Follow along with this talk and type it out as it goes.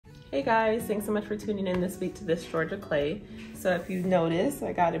Hey guys, thanks so much for tuning in this week to This Georgia Clay. So if you've noticed,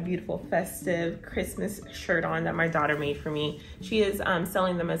 I got a beautiful festive Christmas shirt on that my daughter made for me. She is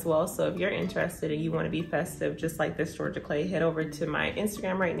selling them as well, so if you're interested and you want to be festive just like This Georgia Clay, head over to my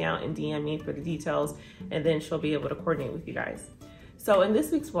Instagram right now and DM me for the details, and then she'll be able to coordinate with you guys. So in this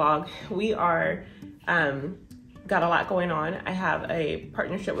week's vlog, we are got a lot going on. I have a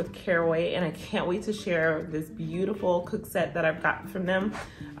partnership with Caraway and I can't wait to share this beautiful cook set that I've got from them.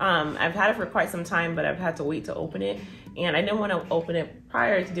 I've had it for quite some time, but I've had to wait to open it. And I didn't want to open it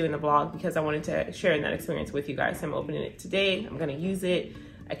prior to doing the vlog because I wanted to share that experience with you guys. So I'm opening it today. I'm gonna use it.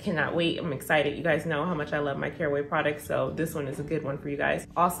 I cannot wait. I'm excited. You guys know how much I love my Caraway products, so this one is a good one for you guys.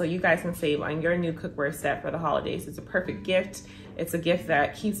 Also, you guys can save on your new cookware set for the holidays. It's a perfect gift. It's a gift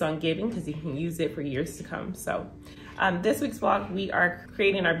that keeps on giving because you can use it for years to come. So this week's vlog, we are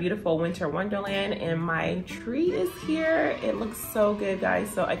creating our beautiful winter wonderland and my tree is here. It looks so good,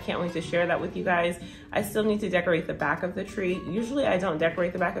 guys. So I can't wait to share that with you guys. I still need to decorate the back of the tree. Usually I don't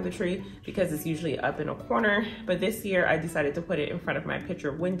decorate the back of the tree because it's usually up in a corner, but this year I decided to put it in front of my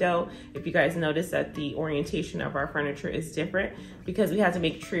picture window. If you guys notice that the orientation of our furniture is different because we had to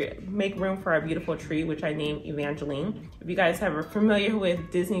make room for our beautiful tree, which I named Evangeline. If you guys are familiar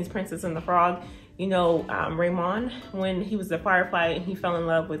with Disney's Princess and the Frog, you know Raymond, when he was the firefly and he fell in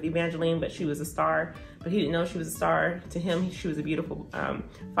love with Evangeline, but she was a star, but he didn't know she was a star. To him, she was a beautiful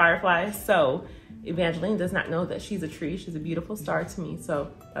firefly. So Evangeline does not know that she's a tree. She's a beautiful star to me.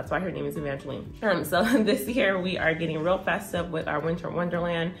 So that's why her name is Evangeline. So this year we are getting real festive with our winter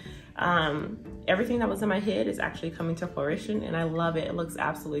wonderland. Everything that was in my head is actually coming to fruition and I love it. It looks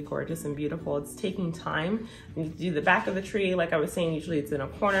absolutely gorgeous and beautiful. It's taking time. You do the back of the tree, like I was saying, usually it's in a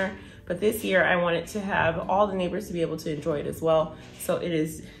corner, but this year I wanted to have all the neighbors to be able to enjoy it as well. So it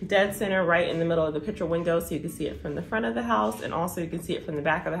is dead center right in the middle of the picture window, so you can see it from the front of the house and also you can see it from the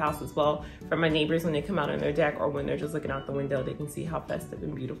back of the house as well. For my neighbors, when they come out on their deck or when they're just looking out the window, they can see how festive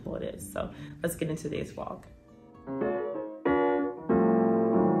and beautiful it is. So let's get into today's vlog.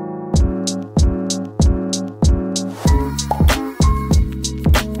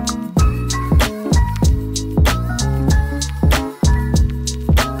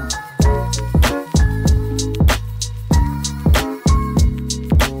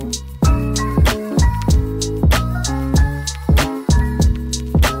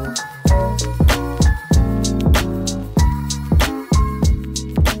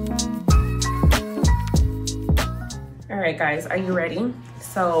 Guys, are you ready?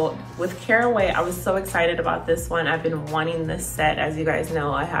 So with Caraway, I was so excited about this one. I've been wanting this set. As you guys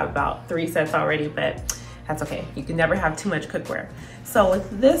know, I have about 3 sets already, but that's okay. You can never have too much cookware. So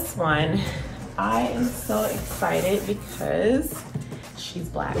with this one, I am so excited because she's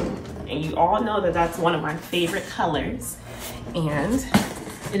black. And you all know that that's one of my favorite colors. And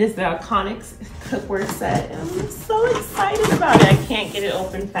it is the iconic cookware set. And I'm so excited about it. I can't get it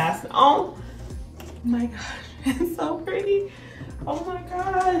open fast. Oh my gosh. It's so pretty. Oh my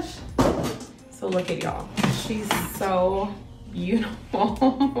gosh. So look at y'all. She's so beautiful. Oh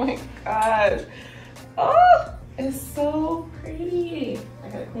my gosh. Oh, it's so pretty. I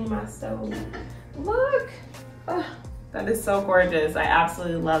gotta clean my stove. Look. Oh, that is so gorgeous. I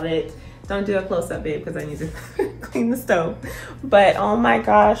absolutely love it. Don't do a close-up, babe, because I need to clean the stove. But oh my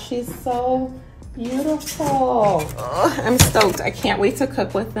gosh, she's so beautiful. Oh, I'm stoked. I can't wait to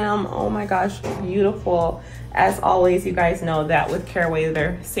cook with them. Oh my gosh, beautiful. As always, you guys know that with Caraway,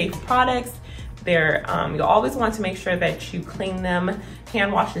 they're safe products. They're you always want to make sure that you clean them.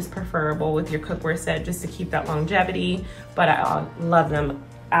 Hand wash is preferable with your cookware set just to keep that longevity, but I love them.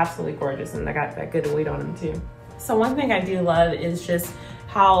 Absolutely gorgeous, and I got that good weight on them too. So one thing I do love is just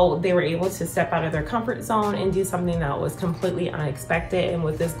how they were able to step out of their comfort zone and do something that was completely unexpected. And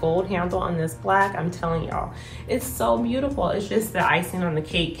with this gold handle on this black, I'm telling y'all, it's so beautiful. It's just the icing on the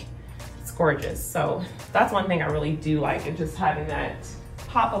cake. It's gorgeous. So that's one thing I really do like, is just having that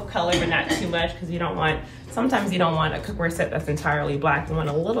pop of color, but not too much, because you don't want, sometimes you don't want a cookware set that's entirely black. You want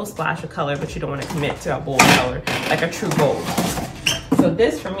a little splash of color, but you don't want to commit to a bold color, like a true gold. So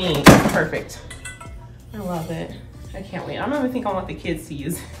this for me is perfect. I love it. I can't wait. I don't even think I want the kids to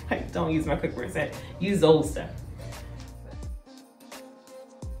use, like, don't use my cookware set. Use the old stuff.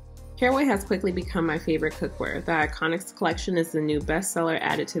 Caraway has quickly become my favorite cookware. The Iconics collection is the new bestseller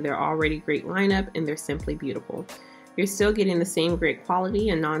added to their already great lineup, and they're simply beautiful. You're still getting the same great quality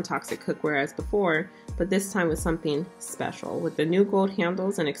and non-toxic cookware as before, but this time with something special. With the new gold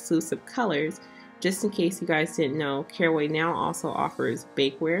handles and exclusive colors, just in case you guys didn't know, Caraway now also offers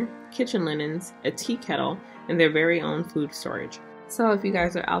bakeware, kitchen linens, a tea kettle, and their very own food storage. So if you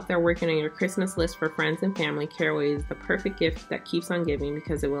guys are out there working on your Christmas list for friends and family, Caraway is the perfect gift that keeps on giving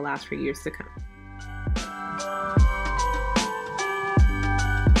because it will last for years to come.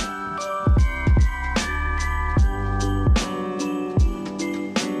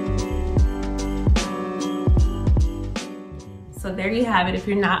 So there you have it. If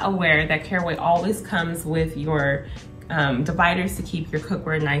you're not aware that Caraway always comes with your dividers to keep your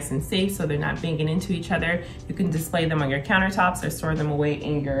cookware nice and safe so they're not banging into each other. You can display them on your countertops or store them away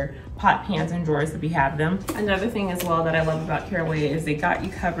in your pot pans and drawers if you have them. Another thing as well that I love about Caraway is they got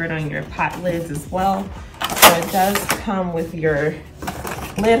you covered on your pot lids as well. So it does come with your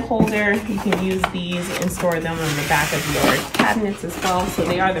lid holder. You can use these and store them on the back of your cabinets as well. So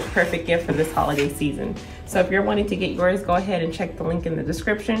they are the perfect gift for this holiday season. So if you're wanting to get yours, go ahead and check the link in the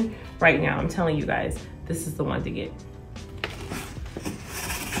description right now. I'm telling you guys, this is the one to get.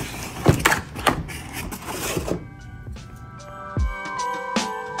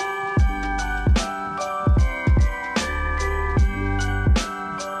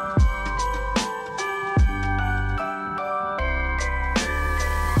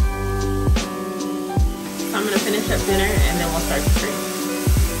 I'm gonna finish up dinner and then we'll start the tree.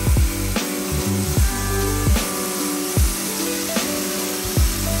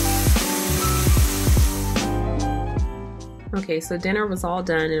 Okay, so dinner was all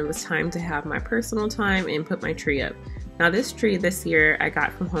done and it was time to have my personal time and put my tree up. Now this tree this year I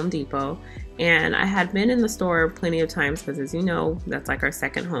got from Home Depot, and I had been in the store plenty of times because, as you know, that's like our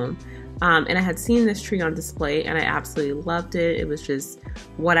second home. And I had seen this tree on display and I absolutely loved it. It was just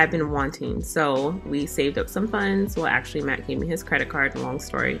what I've been wanting. So we saved up some funds. Well, actually Matt gave me his credit card, long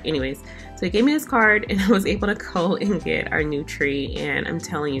story. Anyways, so he gave me his card and I was able to go and get our new tree. And I'm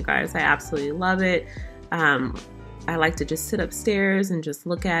telling you guys, I absolutely love it. I like to just sit upstairs and just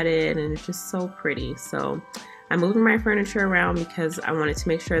look at it, and it's just so pretty. So I'm moving my furniture around because I wanted to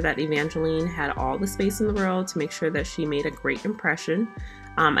make sure that Evangeline had all the space in the world to make sure that she made a great impression.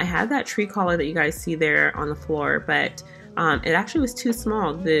 I have that tree collar that you guys see there on the floor, but it actually was too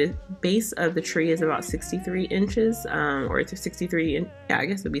small. The base of the tree is about 63 inches, or it's 63, yeah, I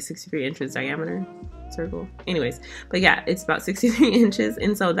guess it would be 63 inches diameter. Circle. Anyways, but yeah, it's about 63 inches,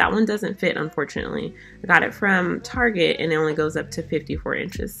 and so that one doesn't fit, unfortunately. I got it from Target and it only goes up to 54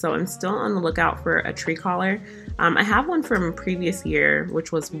 inches. So I'm still on the lookout for a tree collar. I have one from previous year,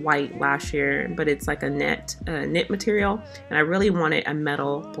 which was white last year, but it's like a knit material, and I really wanted a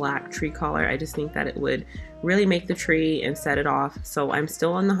metal black tree collar. I just think that it would really make the tree and set it off. So I'm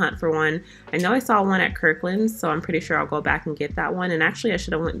still on the hunt for one. I know I saw one at Kirkland's, so I'm pretty sure I'll go back and get that one. And actually I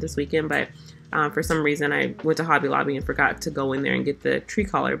should have went this weekend, but for some reason I went to Hobby Lobby and forgot to go in there and get the tree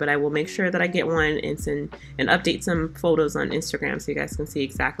collar. But I will make sure that I get one and send and update some photos on Instagram so you guys can see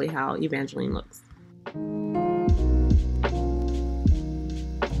exactly how Evangeline looks.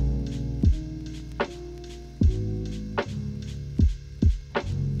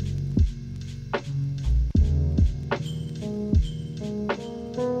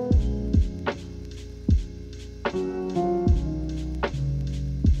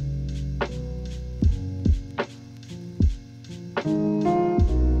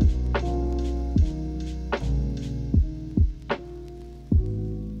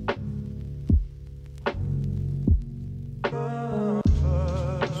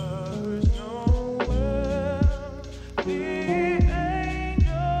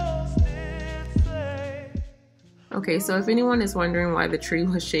 Okay, so if anyone is wondering why the tree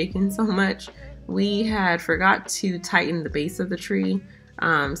was shaking so much, we had forgot to tighten the base of the tree.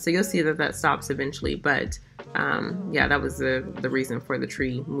 So you'll see that that stops eventually, but yeah, that was the reason for the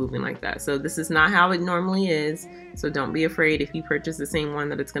tree moving like that. So this is not how it normally is, so don't be afraid if you purchase the same one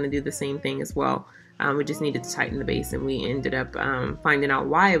that it's going to do the same thing as well. We just needed to tighten the base, and we ended up finding out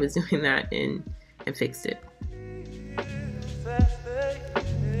why it was doing that and fixed it.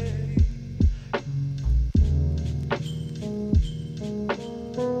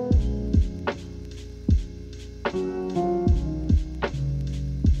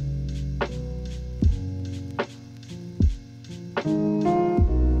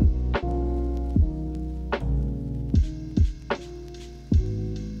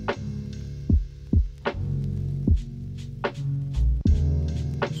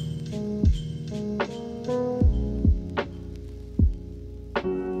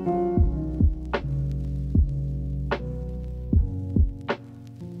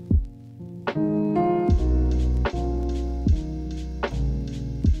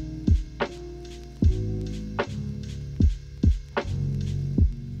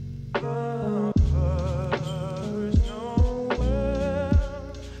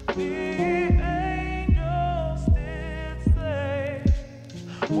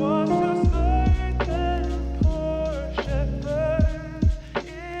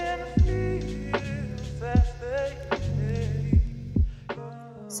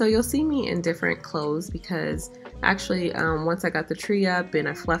 So you'll see me in different clothes because actually once I got the tree up and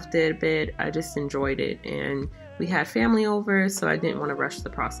I fluffed it a bit, I just enjoyed it, and we had family over, so I didn't want to rush the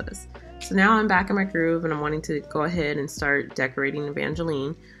process. So now I'm back in my groove and I'm wanting to go ahead and start decorating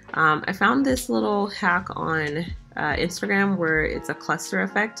Evangeline. I found this little hack on Instagram where it's a cluster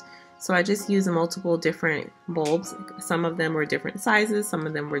effect. So I just used multiple different bulbs. Some of them were different sizes, some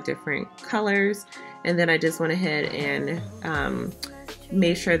of them were different colors, and then I just went ahead and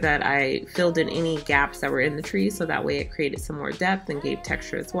made sure that I filled in any gaps that were in the tree, so that way it created some more depth and gave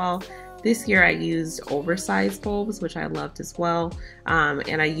texture as well. This year I used oversized bulbs, which I loved as well,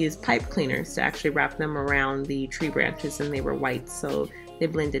 and I used pipe cleaners to actually wrap them around the tree branches, and they were white, so they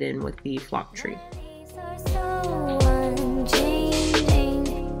blended in with the flock tree.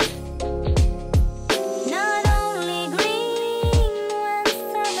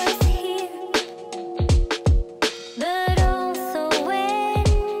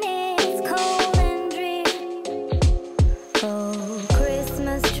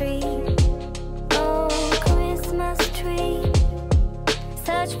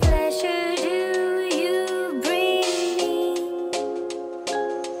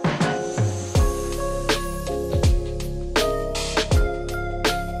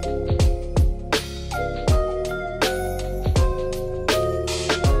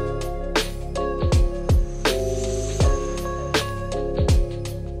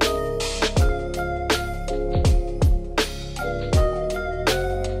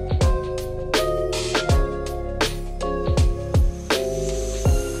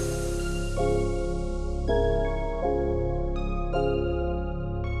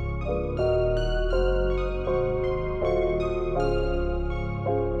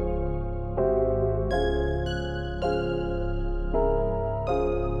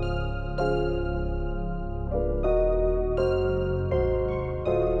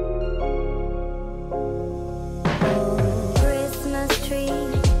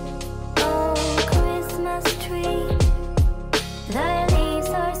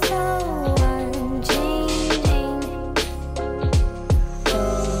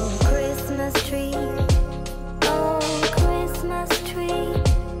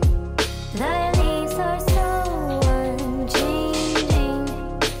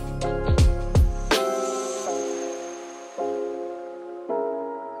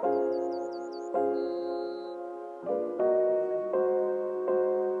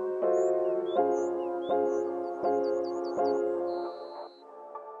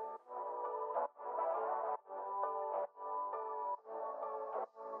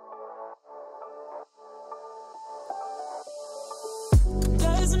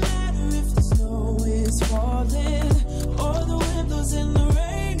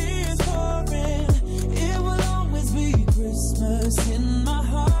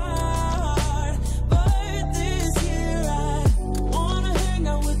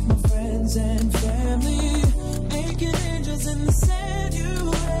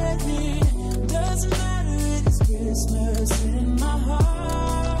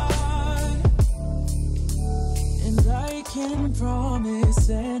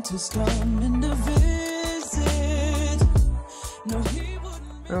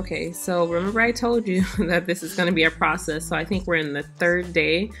 Okay, so remember I told you that this is going to be a process, so I think we're in the third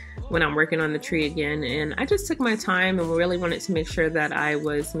day when I'm working on the tree again, and I just took my time and really wanted to make sure that I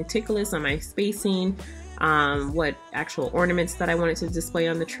was meticulous on my spacing, what actual ornaments that I wanted to display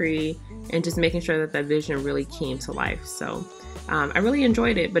on the tree, and just making sure that that vision really came to life. So I really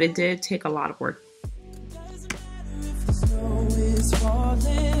enjoyed it, but it did take a lot of work.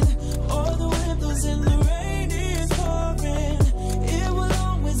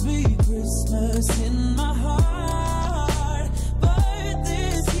 In my heart, but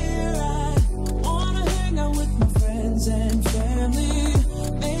this year I wanna hang out with my friends and family,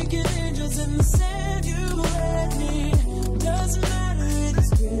 making angels in the sand. You let me, doesn't matter, it's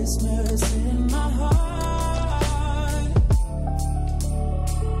Christmas in my heart.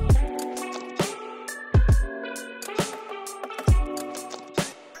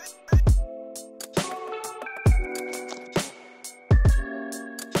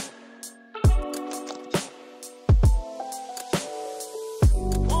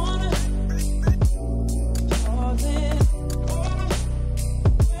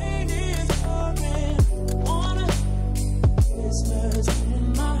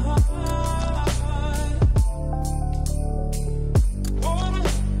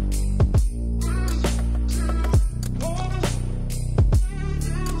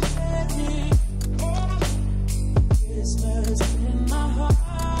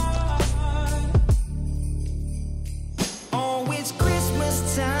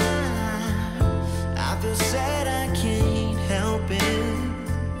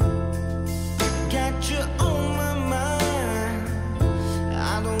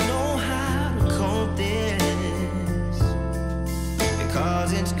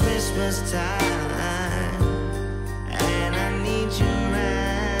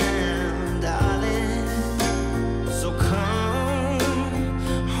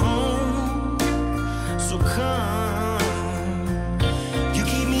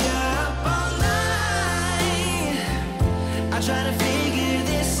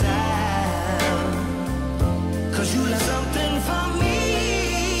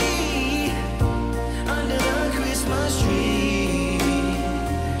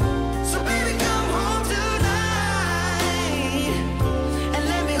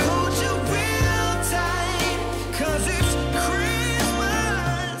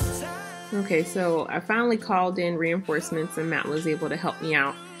 Okay, so I finally called in reinforcements and Matt was able to help me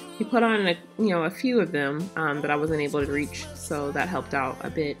out. He put on a few of them that I wasn't able to reach, so that helped out a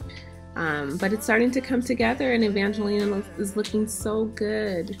bit. But it's starting to come together, and Evangelina is looking so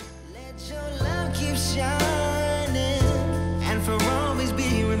good. Let your love keep shining and for always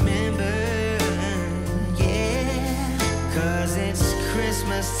be remembered. Yeah, 'cause it's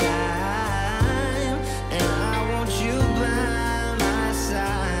Christmas time and I want you by my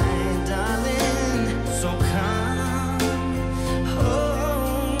side, darling. So come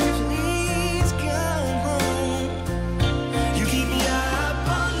home, please come home. You keep me up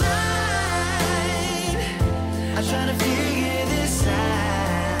all night. I try to figure this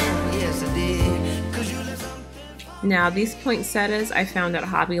out. Yes, I did. 'Cause you left something. Now these poinsettias I found at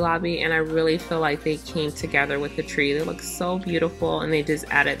Hobby Lobby, and I really feel like they came together with the tree. They look so beautiful, and they just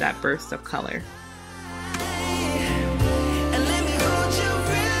added that burst of color. And let me hold you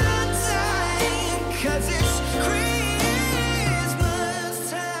real tight, 'cause it's Christmas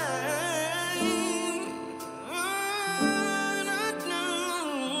time.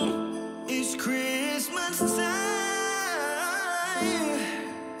 It's Christmas time.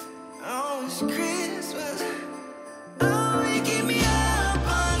 Oh, it's Christmas. Oh, you keep me up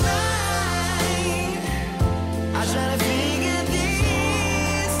all night. I try to figure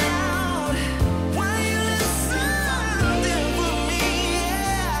this out. Why you left something for me,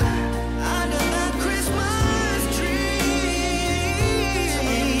 yeah, under the Christmas tree.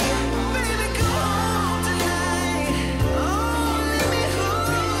 Baby, come home tonight. Oh, let me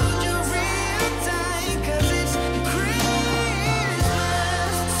hold you real tight, 'cause it's Christmas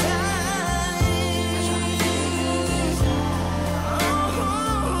time.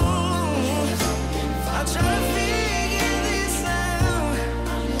 I try to figure this out,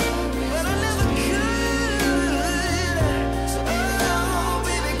 but I never could. Oh,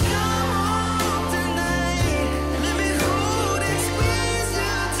 baby, come home tonight. Let me hold and squeeze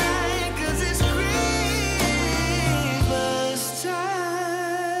you tight, 'cause it's Christmas time.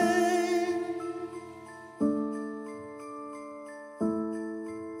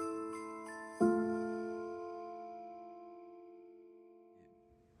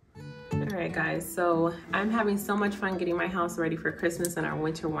 Alright guys, so I'm having so much fun getting my house ready for Christmas in our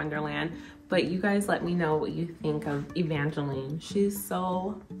winter wonderland, but you guys let me know what you think of Evangeline. She's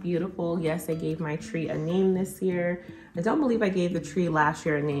so beautiful. Yes, I gave my tree a name this year. I don't believe I gave the tree last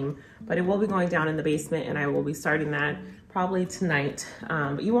year a name, but it will be going down in the basement, and I will be starting that probably tonight.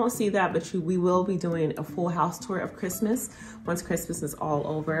 But you won't see that, but we will be doing a full house tour of Christmas once Christmas is all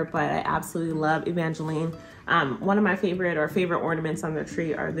over. But I absolutely love Evangeline. One of my favorite ornaments on the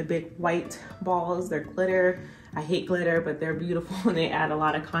tree are the big white balls. They're glitter. I hate glitter, but they're beautiful and they add a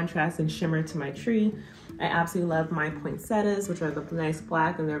lot of contrast and shimmer to my tree. I absolutely love my poinsettias, which are the nice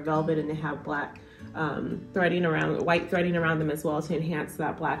black, and they're velvet, and they have black white threading around them as well to enhance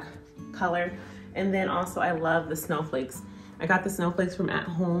that black color. And then also I love the snowflakes. I got the snowflakes from At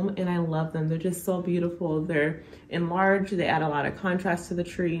Home, and I love them. They're just so beautiful. They're enlarged. They add a lot of contrast to the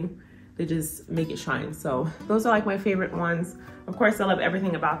tree. They just make it shine. So those are like my favorite ones. Of course, I love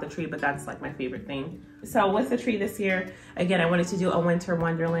everything about the tree, but that's like my favorite thing. So with the tree this year, again, I wanted to do a winter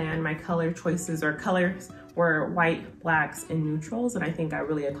wonderland. My color choices or colors were white, blacks, and neutrals, and I think I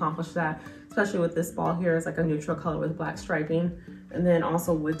really accomplished that, especially with this ball here. It's like a neutral color with black striping, and then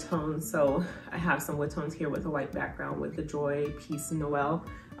also wood tones. So I have some wood tones here with a white background with the joy, peace, and Noel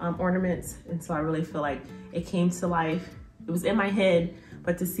ornaments. And so I really feel like it came to life. It was in my head,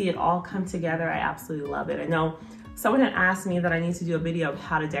 but to see it all come together, I absolutely love it. I know someone had asked me that I need to do a video of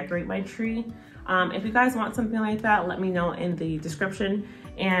how to decorate my tree. If you guys want something like that, let me know in the description,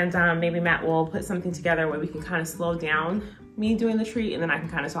 and maybe Matt will put something together where we can kind of slow down me doing the tree, and then I can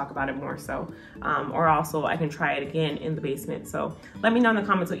kind of talk about it more. So, or also I can try it again in the basement. So let me know in the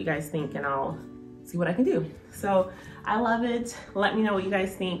comments what you guys think, and I'll see what I can do. So I love it. Let me know what you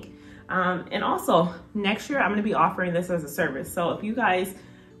guys think. And also next year, I'm gonna be offering this as a service. So if you guys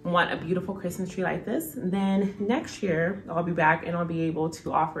want a beautiful Christmas tree like this, then next year I'll be back and I'll be able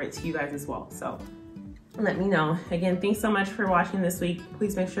to offer it to you guys as well. So let me know. Again, thanks so much for watching this week.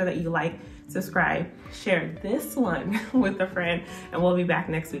 Please make sure that you like, subscribe, share this one with a friend, and we'll be back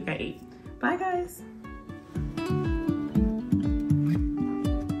next week at 8. Bye guys.